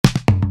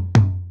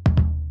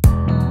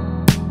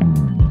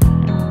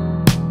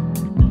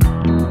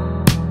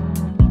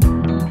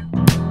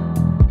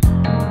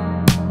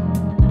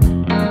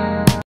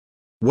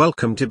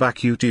welcome to back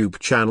YouTube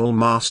channel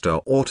Master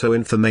Auto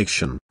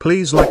Information.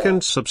 Please like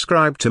and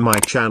subscribe to my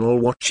channel.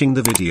 Watching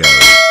the video.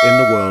 In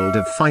the world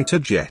of fighter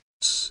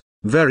jets,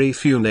 very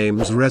few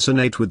names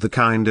resonate with the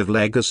kind of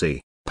legacy,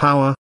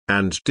 power,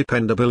 and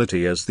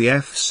dependability as the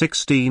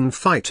F-16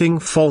 Fighting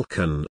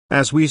Falcon.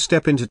 As we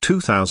step into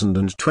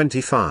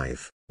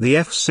 2025, the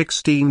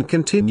F-16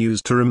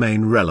 continues to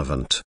remain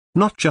relevant,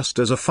 not just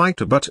as a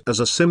fighter but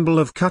as a symbol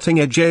of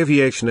cutting-edge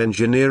aviation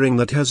engineering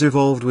that has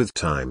evolved with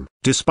time.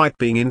 Despite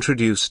being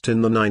introduced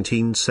in the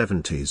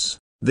 1970s,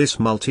 this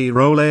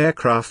multi-role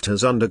aircraft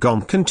has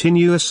undergone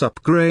continuous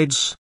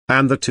upgrades,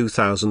 and the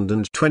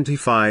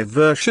 2025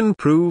 version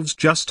proves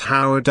just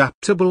how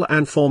adaptable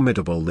and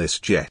formidable this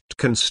jet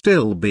can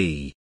still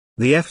be.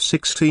 The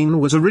F-16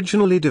 was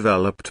originally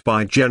developed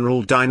by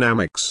General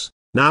Dynamics,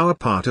 now a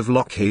part of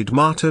Lockheed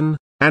Martin,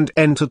 and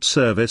entered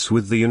service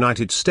with the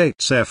United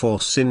States Air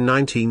Force in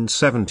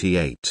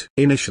 1978.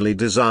 Initially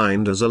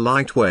designed as a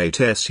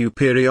lightweight air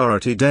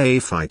superiority day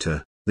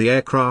fighter, the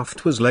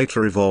aircraft was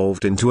later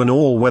evolved into an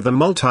all-weather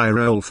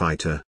multi-role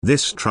fighter.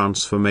 This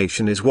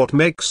transformation is what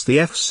makes the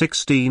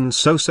F-16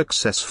 so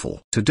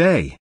successful.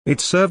 Today,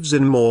 it serves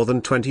in more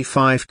than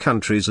 25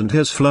 countries and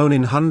has flown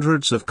in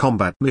hundreds of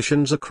combat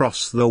missions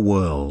across the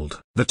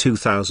world. The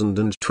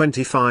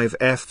 2025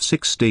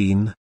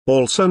 F-16,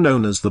 also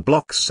known as the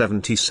Block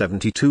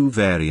 7072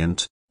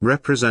 variant,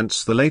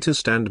 represents the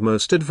latest and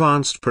most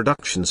advanced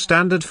production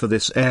standard for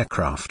this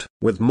aircraft.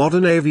 With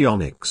modern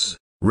avionics,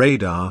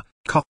 radar,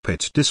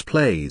 cockpit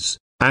displays,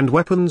 and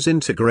weapons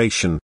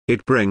integration,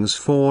 it brings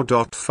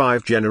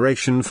 4.5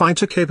 generation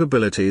fighter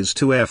capabilities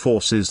to air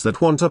forces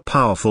that want a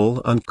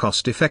powerful and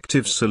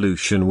cost-effective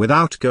solution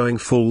without going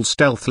full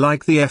stealth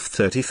like the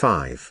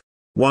F-35.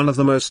 One of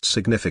the most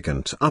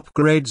significant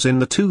upgrades in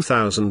the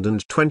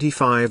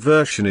 2025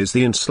 version is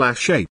the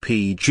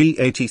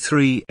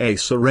APG-83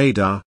 AESA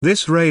radar.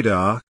 This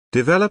radar,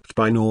 developed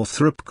by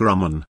Northrop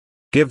Grumman,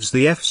 gives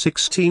the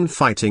F-16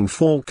 Fighting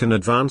Falcon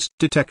advanced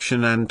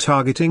detection and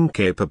targeting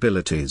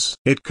capabilities.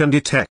 It can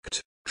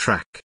detect,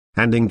 track,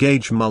 and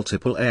engage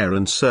multiple air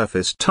and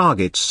surface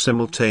targets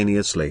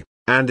simultaneously,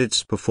 and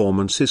its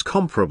performance is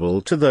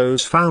comparable to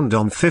those found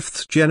on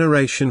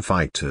 5th-generation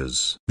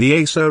fighters. The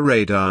AESA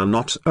radar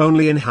not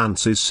only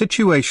enhances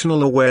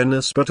situational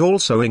awareness but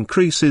also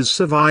increases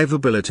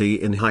survivability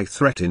in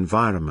high-threat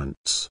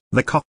environments.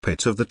 The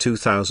cockpit of the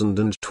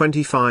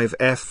 2025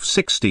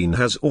 F-16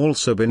 has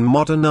also been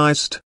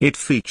modernized. It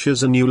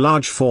features a new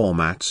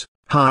large-format,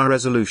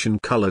 high-resolution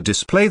color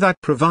display that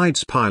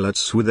provides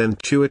pilots with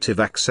intuitive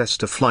access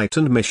to flight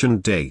and mission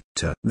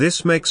data.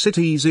 This makes it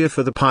easier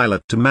for the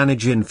pilot to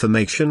manage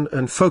information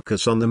and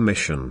focus on the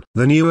mission.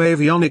 The new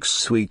avionics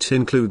suite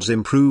includes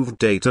improved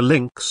data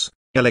links,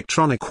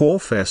 electronic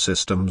warfare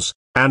systems,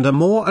 and a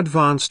more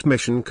advanced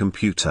mission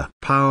computer.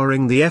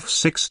 Powering the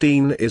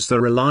F-16 is the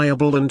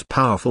reliable and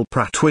powerful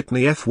Pratt &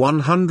 Whitney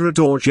F100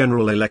 or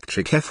General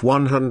Electric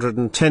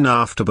F110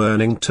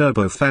 afterburning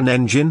turbofan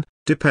engine,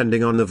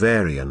 depending on the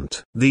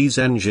variant. These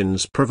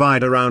engines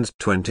provide around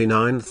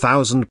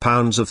 29,000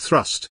 pounds of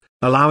thrust,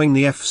 allowing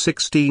the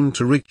F-16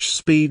 to reach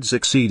speeds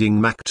exceeding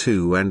Mach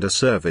 2 and a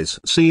service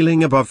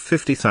ceiling above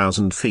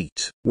 50,000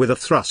 feet. With a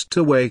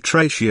thrust-to-weight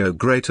ratio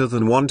greater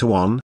than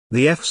 1:1,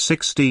 the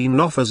F-16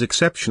 offers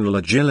exceptional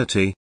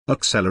agility,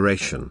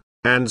 acceleration,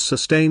 and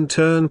sustained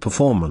turn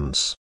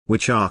performance,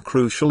 which are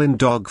crucial in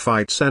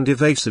dogfights and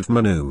evasive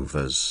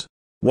maneuvers.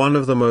 One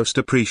of the most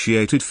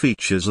appreciated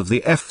features of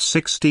the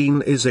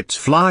F-16 is its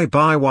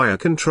fly-by-wire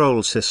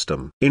control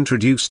system.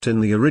 Introduced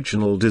in the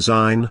original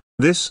design,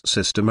 this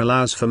system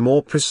allows for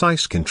more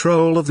precise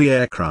control of the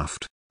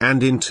aircraft,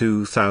 and in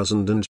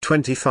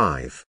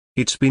 2025,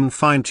 it's been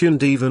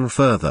fine-tuned even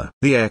further.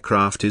 The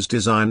aircraft is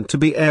designed to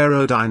be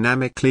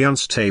aerodynamically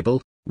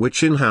unstable,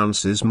 which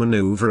enhances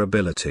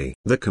maneuverability.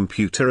 The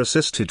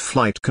computer-assisted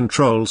flight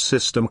control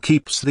system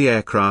keeps the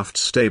aircraft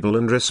stable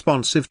and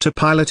responsive to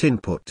pilot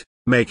input,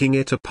 making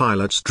it a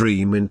pilot's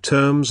dream in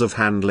terms of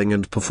handling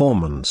and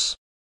performance.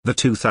 The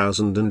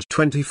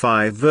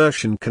 2025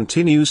 version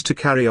continues to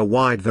carry a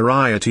wide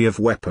variety of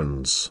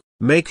weapons,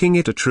 making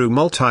it a true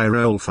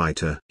multi-role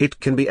fighter. It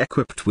can be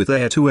equipped with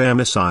air-to-air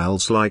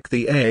missiles like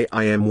the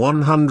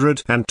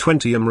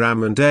AIM-120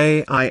 AMRAAM and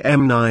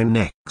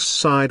AIM-9X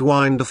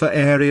Sidewinder for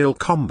aerial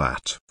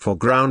combat. For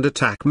ground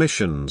attack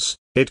missions,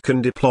 it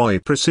can deploy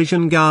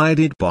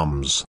precision-guided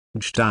bombs,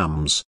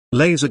 JDAMs,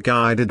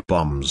 laser-guided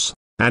bombs,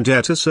 and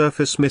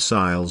air-to-surface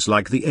missiles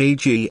like the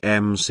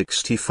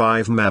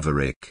AGM-65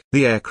 Maverick.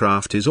 The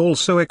aircraft is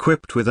also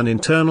equipped with an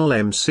internal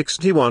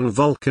M61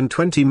 Vulcan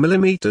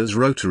 20mm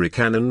rotary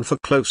cannon for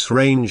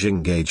close-range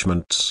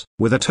engagements.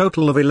 With a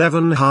total of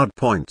 11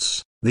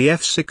 hardpoints, the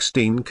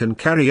F-16 can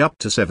carry up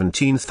to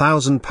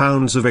 17,000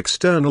 pounds of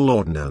external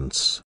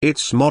ordnance.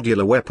 Its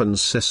modular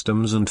weapons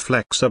systems and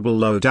flexible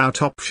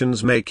loadout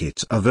options make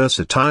it a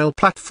versatile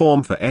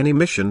platform for any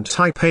mission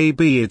type,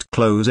 be it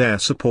close air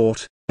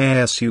support,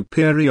 air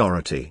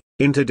superiority,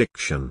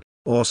 interdiction,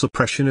 or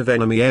suppression of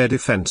enemy air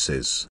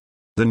defenses.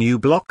 The new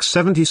Block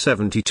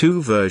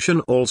 7072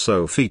 version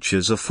also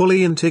features a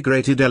fully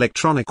integrated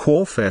electronic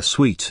warfare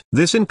suite.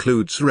 This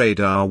includes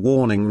radar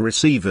warning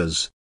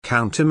receivers,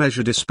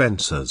 countermeasure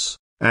dispensers,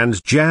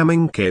 and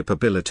jamming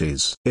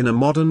capabilities. In a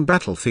modern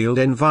battlefield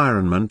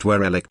environment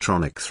where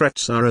electronic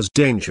threats are as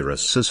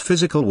dangerous as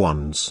physical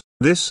ones,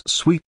 this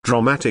suite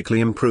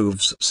dramatically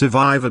improves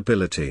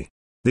survivability.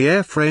 The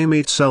airframe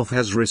itself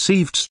has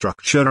received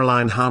structural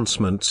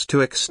enhancements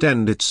to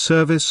extend its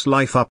service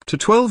life up to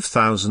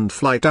 12,000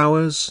 flight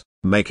hours,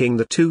 making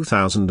the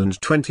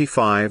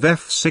 2025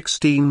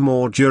 F-16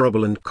 more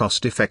durable and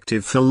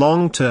cost-effective for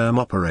long-term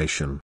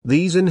operation.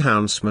 These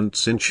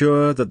enhancements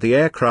ensure that the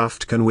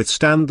aircraft can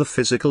withstand the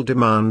physical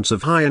demands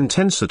of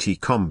high-intensity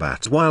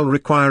combat while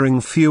requiring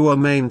fewer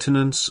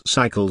maintenance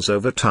cycles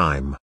over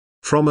time.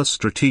 From a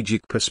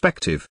strategic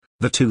perspective,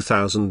 the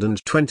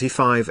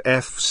 2025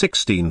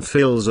 F-16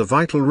 fills a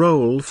vital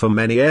role for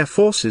many air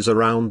forces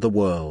around the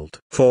world.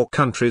 For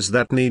countries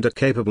that need a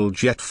capable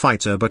jet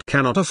fighter but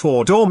cannot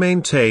afford or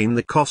maintain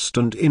the cost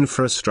and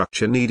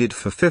infrastructure needed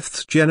for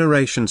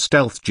fifth-generation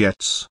stealth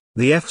jets,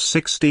 the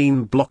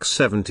F-16 Block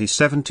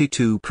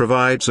 7072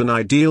 provides an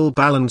ideal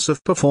balance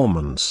of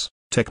performance,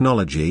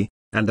 technology,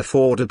 and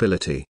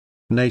affordability.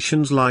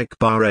 Nations like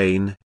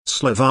Bahrain,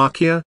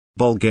 Slovakia,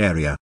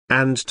 Bulgaria,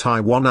 and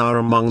Taiwan are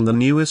among the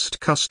newest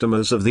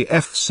customers of the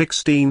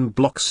F-16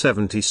 Block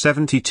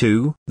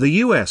 7072. The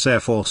U.S. Air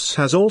Force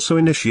has also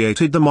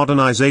initiated the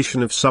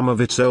modernization of some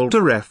of its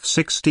older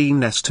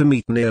F-16s to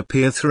meet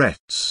near-peer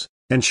threats,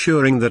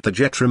 ensuring that the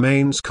jet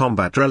remains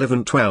combat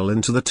relevant well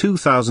into the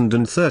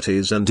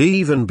 2030s and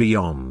even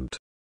beyond.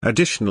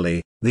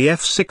 Additionally, the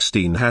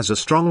F-16 has a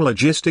strong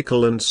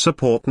logistical and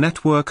support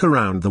network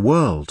around the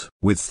world.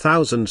 With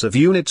thousands of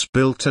units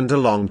built and a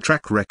long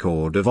track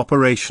record of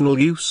operational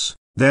use,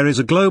 there is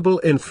a global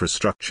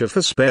infrastructure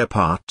for spare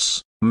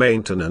parts,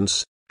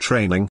 maintenance,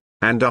 training,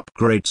 and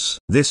upgrades.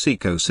 This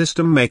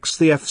ecosystem makes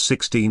the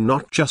F-16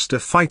 not just a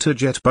fighter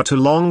jet but a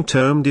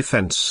long-term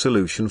defense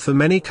solution for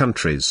many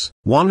countries.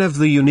 One of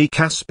the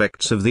unique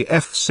aspects of the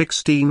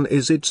F-16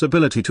 is its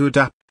ability to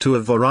adapt to a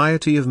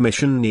variety of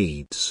mission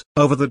needs.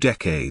 Over the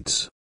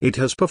decades, it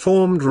has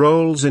performed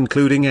roles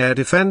including air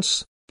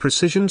defense,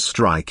 precision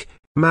strike,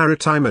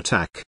 maritime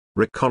attack,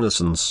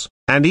 reconnaissance,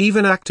 and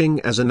even acting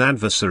as an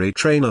adversary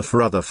trainer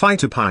for other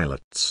fighter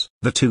pilots.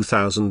 The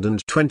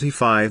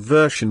 2025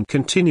 version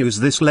continues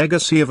this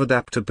legacy of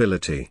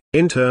adaptability.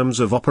 In terms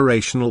of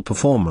operational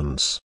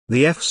performance,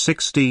 the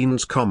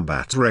F-16's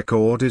combat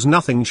record is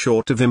nothing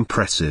short of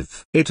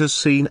impressive. It has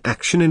seen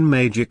action in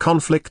major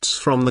conflicts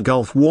from the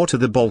Gulf War to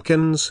the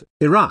Balkans,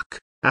 Iraq,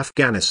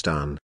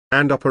 Afghanistan,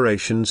 and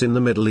operations in the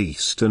Middle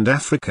East and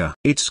Africa.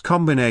 Its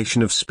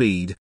combination of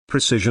speed,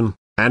 precision,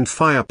 and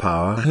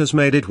firepower has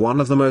made it one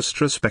of the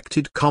most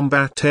respected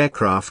combat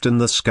aircraft in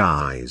the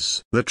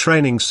skies. The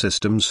training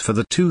systems for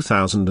the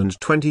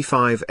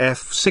 2025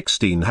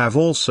 F-16 have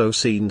also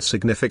seen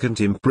significant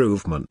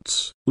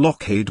improvements.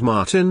 Lockheed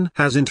Martin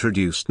has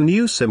introduced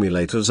new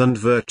simulators and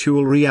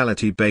virtual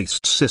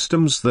reality-based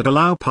systems that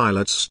allow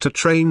pilots to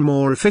train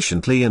more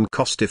efficiently and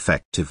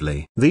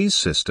cost-effectively. These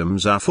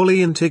systems are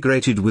fully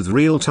integrated with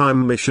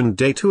real-time mission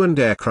data and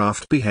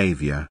aircraft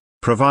behavior,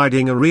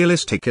 providing a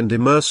realistic and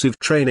immersive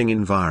training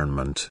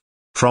environment.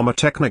 From a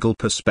technical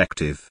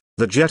perspective,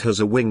 the jet has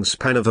a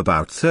wingspan of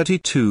about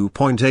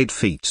 32.8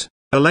 feet,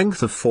 a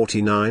length of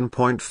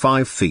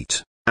 49.5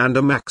 feet, and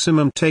a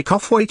maximum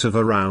takeoff weight of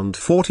around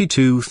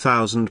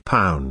 42,000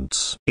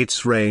 pounds.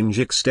 Its range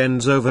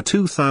extends over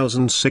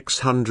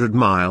 2,600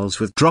 miles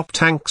with drop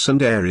tanks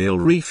and aerial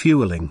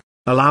refueling,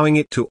 allowing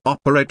it to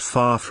operate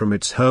far from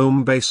its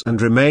home base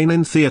and remain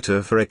in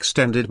theater for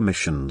extended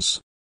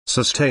missions.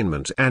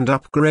 Sustainment and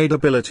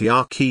upgradability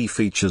are key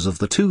features of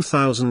the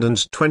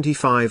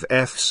 2025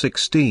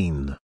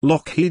 F-16.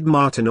 Lockheed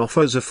Martin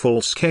offers a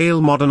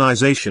full-scale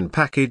modernization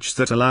package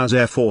that allows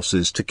air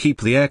forces to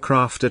keep the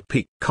aircraft at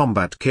peak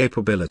combat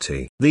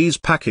capability. These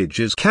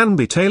packages can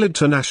be tailored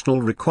to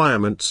national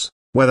requirements,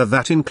 whether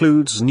that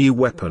includes new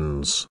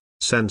weapons,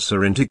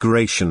 sensor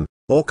integration,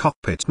 or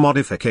cockpit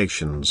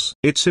modifications.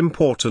 It's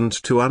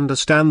important to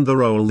understand the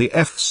role the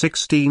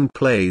F-16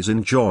 plays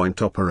in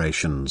joint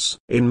operations.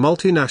 In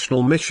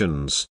multinational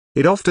missions,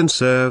 it often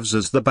serves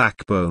as the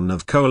backbone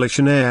of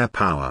coalition air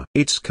power.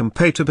 Its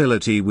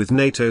compatibility with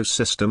NATO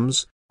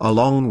systems,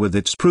 along with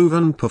its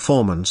proven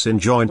performance in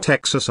joint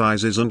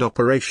exercises and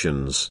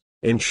operations,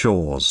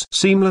 ensures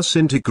seamless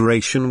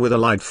integration with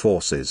allied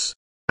forces.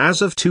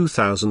 As of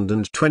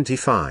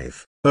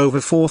 2025,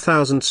 over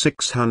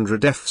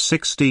 4,600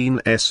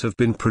 F-16s have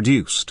been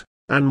produced,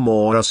 and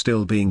more are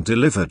still being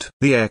delivered.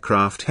 The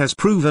aircraft has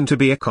proven to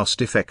be a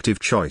cost-effective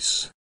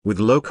choice, with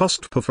low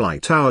cost per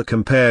flight hour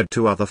compared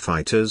to other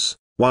fighters,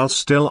 while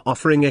still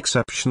offering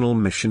exceptional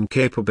mission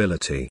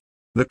capability.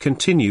 The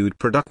continued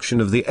production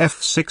of the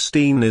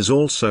F-16 is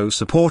also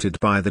supported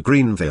by the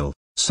Greenville,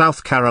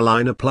 South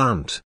Carolina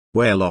plant,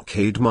 where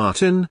Lockheed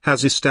Martin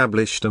has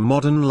established a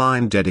modern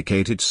line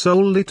dedicated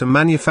solely to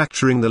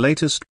manufacturing the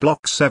latest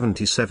Block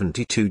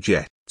 70-72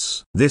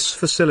 jets. This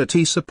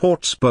facility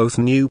supports both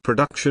new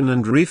production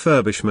and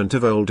refurbishment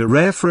of older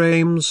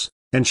airframes,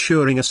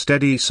 ensuring a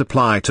steady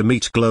supply to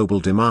meet global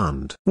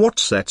demand. What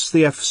sets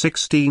the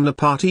F-16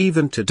 apart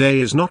even today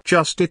is not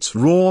just its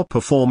raw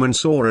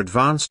performance or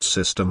advanced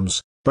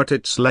systems, but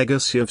its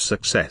legacy of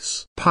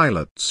success.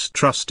 Pilots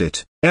trust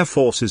it, air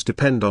forces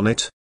depend on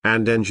it,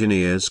 and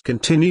engineers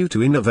continue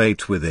to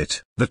innovate with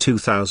it. The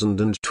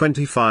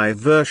 2025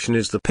 version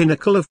is the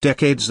pinnacle of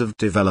decades of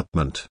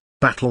development,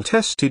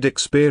 battle-tested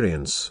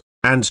experience,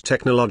 and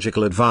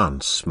technological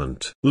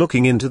advancement.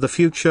 Looking into the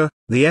future,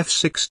 the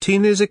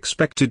F-16 is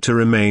expected to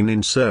remain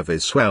in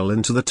service well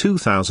into the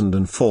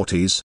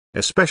 2040s,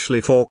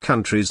 especially for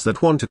countries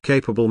that want a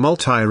capable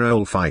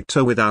multirole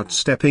fighter without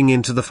stepping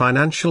into the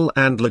financial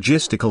and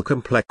logistical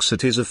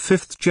complexities of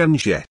fifth-gen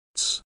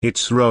jets.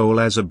 Its role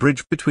as a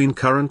bridge between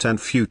current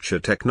and future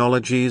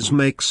technologies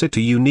makes it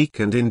a unique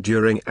and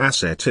enduring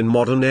asset in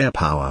modern air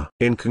power.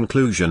 In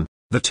conclusion,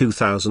 the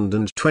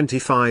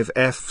 2025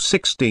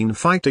 F-16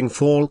 Fighting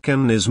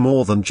Falcon is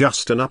more than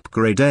just an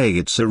upgrade,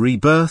 it's a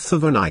rebirth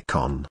of an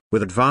icon.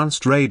 With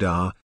advanced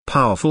radar,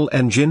 powerful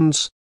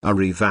engines, a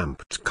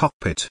revamped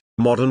cockpit,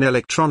 modern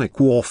electronic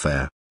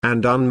warfare,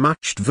 and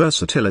unmatched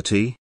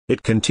versatility,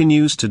 it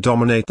continues to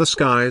dominate the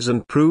skies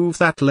and prove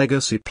that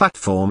legacy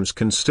platforms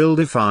can still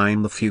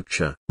define the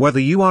future. Whether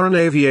you are an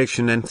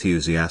aviation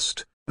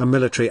enthusiast, a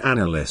military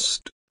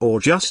analyst, or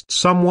just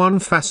someone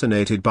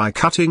fascinated by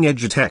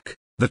cutting-edge tech,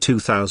 the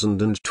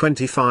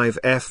 2025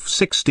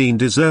 F-16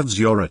 deserves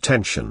your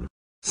attention.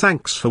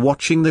 Thanks for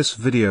watching this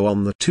video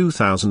on the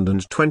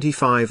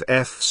 2025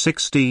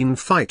 F-16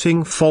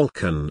 Fighting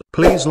Falcon.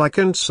 Please like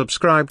and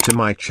subscribe to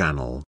my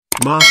channel,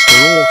 Master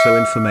Auto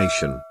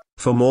Information,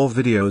 for more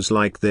videos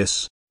like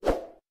this.